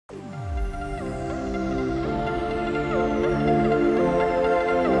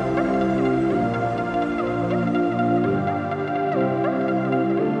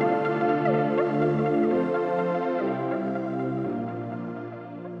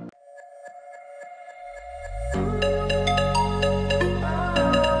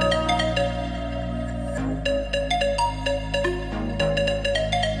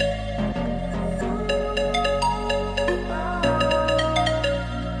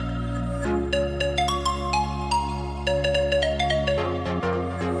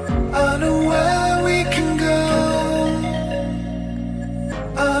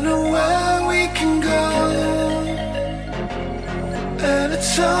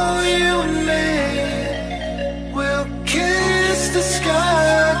all you and me. We'll kiss the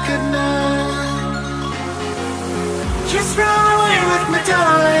sky goodnight. Just run away with me,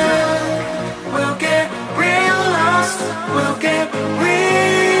 darling. We'll get real lost. We'll get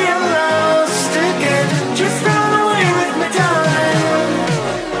real lost again. Just run away with me, darling.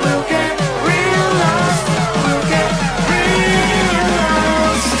 We'll get real lost. We'll get real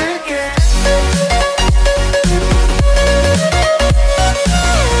lost again.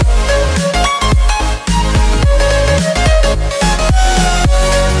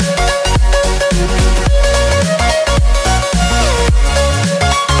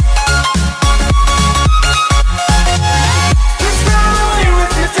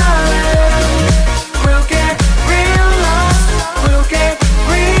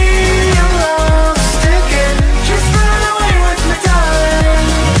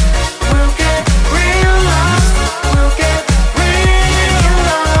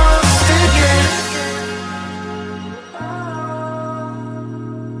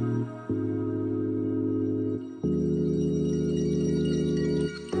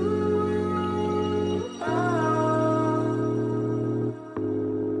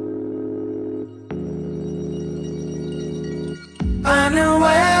 I know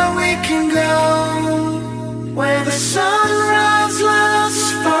where we can go, where the sunrise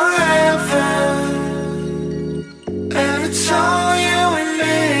lasts forever, and it's all you and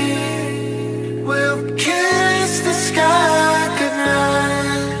me. We'll kiss the sky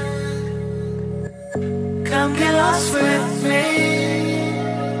goodnight. Come get lost with me.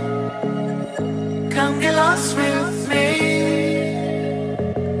 Come get lost with me.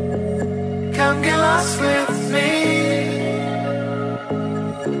 Come get lost with me.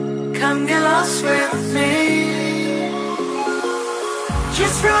 Come get lost with me.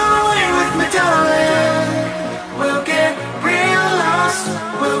 Just run away with me, darling. We'll get real lost.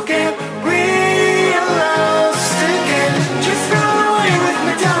 We'll get real lost again. Just run away with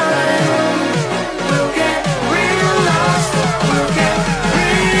me, darling. We'll get real lost. We'll get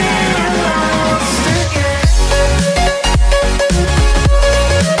real lost again.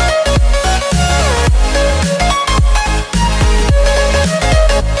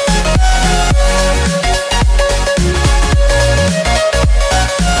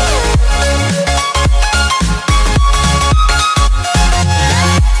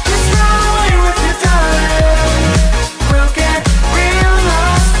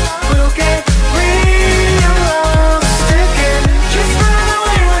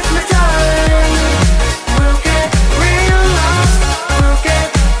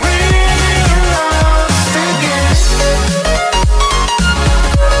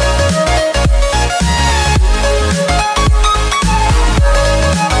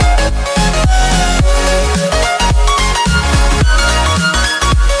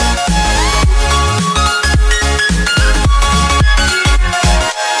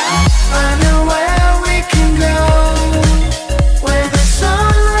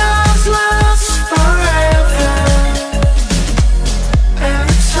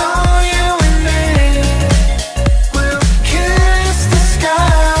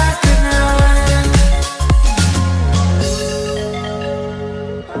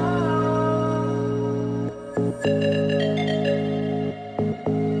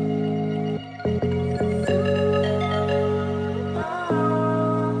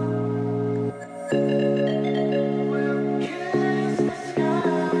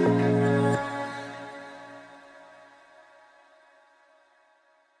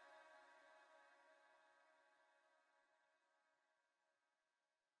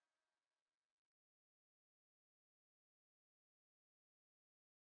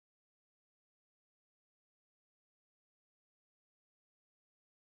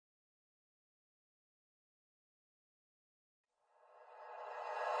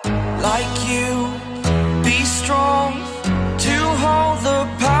 Like you, be strong to hold the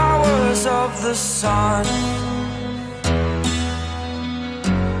powers of the sun.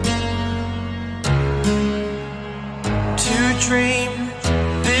 To dream,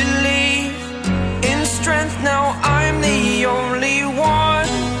 believe in strength. Now I'm the only one,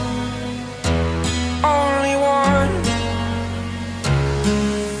 only one.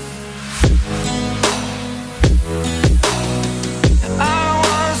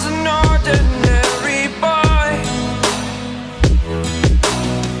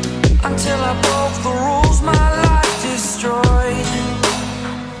 Until I broke the rules, my life destroyed.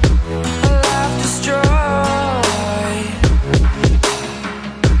 A life destroyed.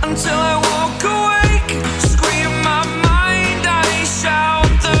 Until I woke awake, scream my mind, I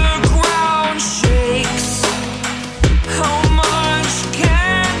shout, the ground shakes. How much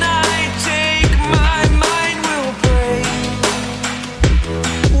can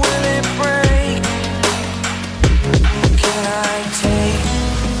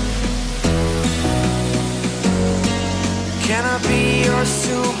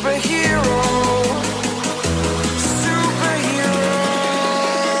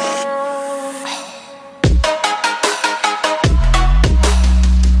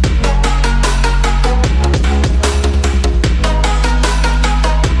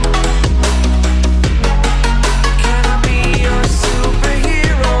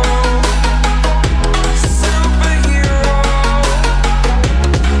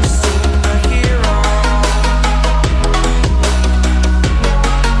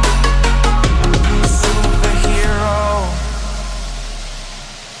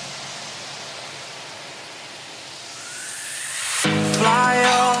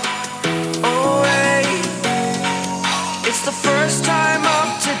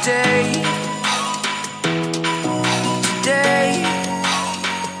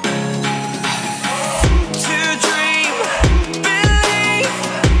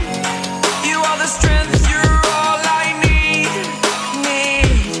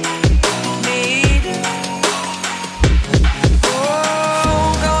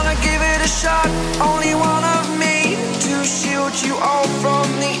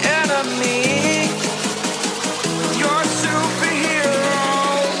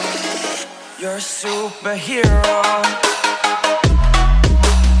superhero.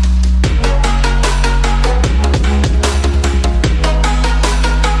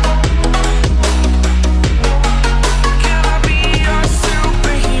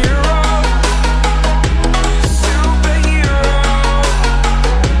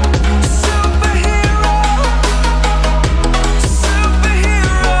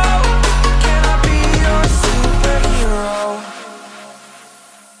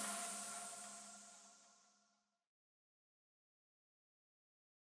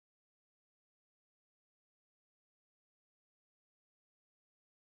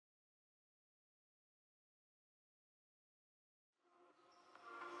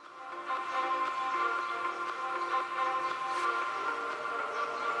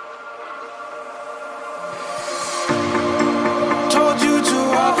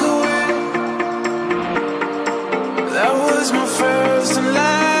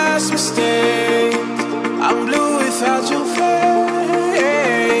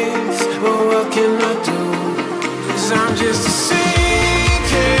 I'm just a sinking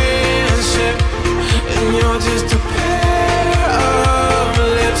ship, and you're just a pair of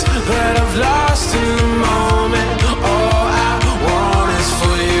lips that I've lost in the moment. All I want is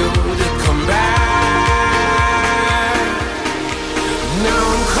for you to come back. Now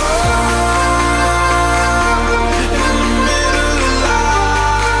I'm caught in the middle of life,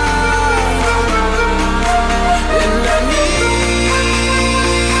 and I need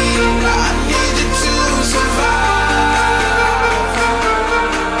you to survive.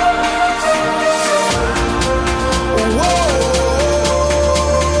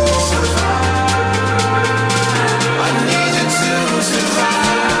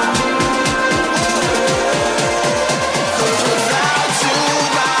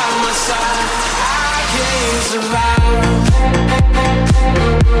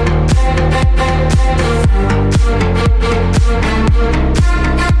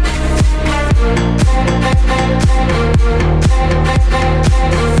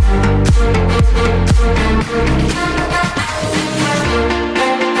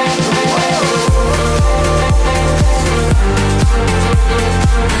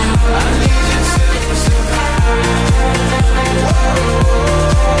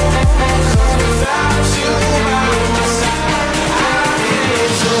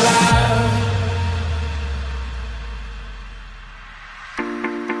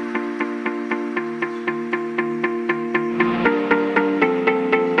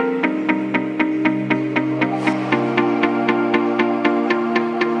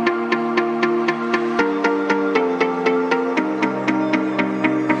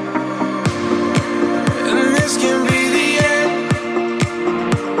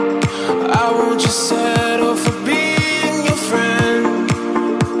 Settle for being your friend.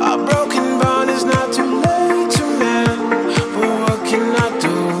 A broken bond is not too late to mend. But what can I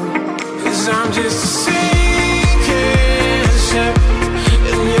do? 'Cause I'm just a sinking ship,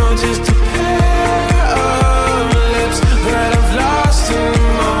 and you're just a pair of lips that I've lost in the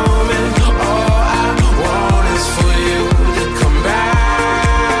moment. All I want is for you to come back.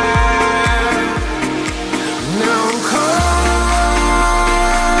 Now I'm caught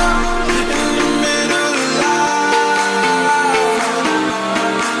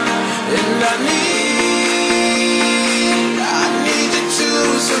I need you to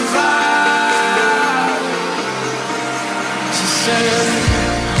survive. She said,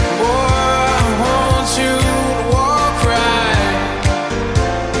 boy, I want you to walk right,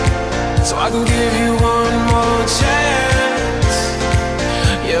 so I can give you one more chance.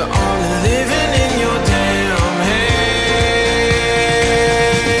 You're only living in your damn head.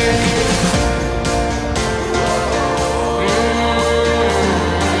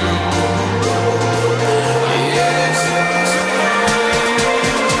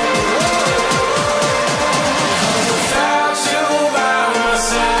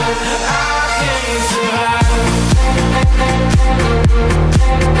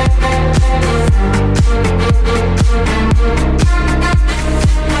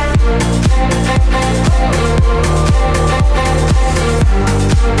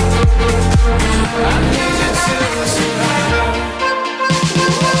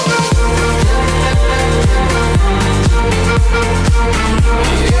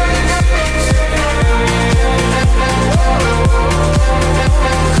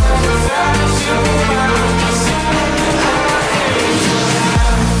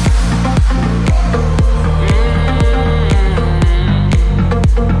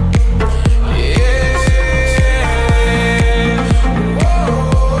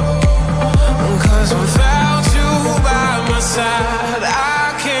 Without you by my side,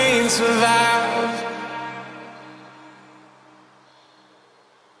 I can't survive.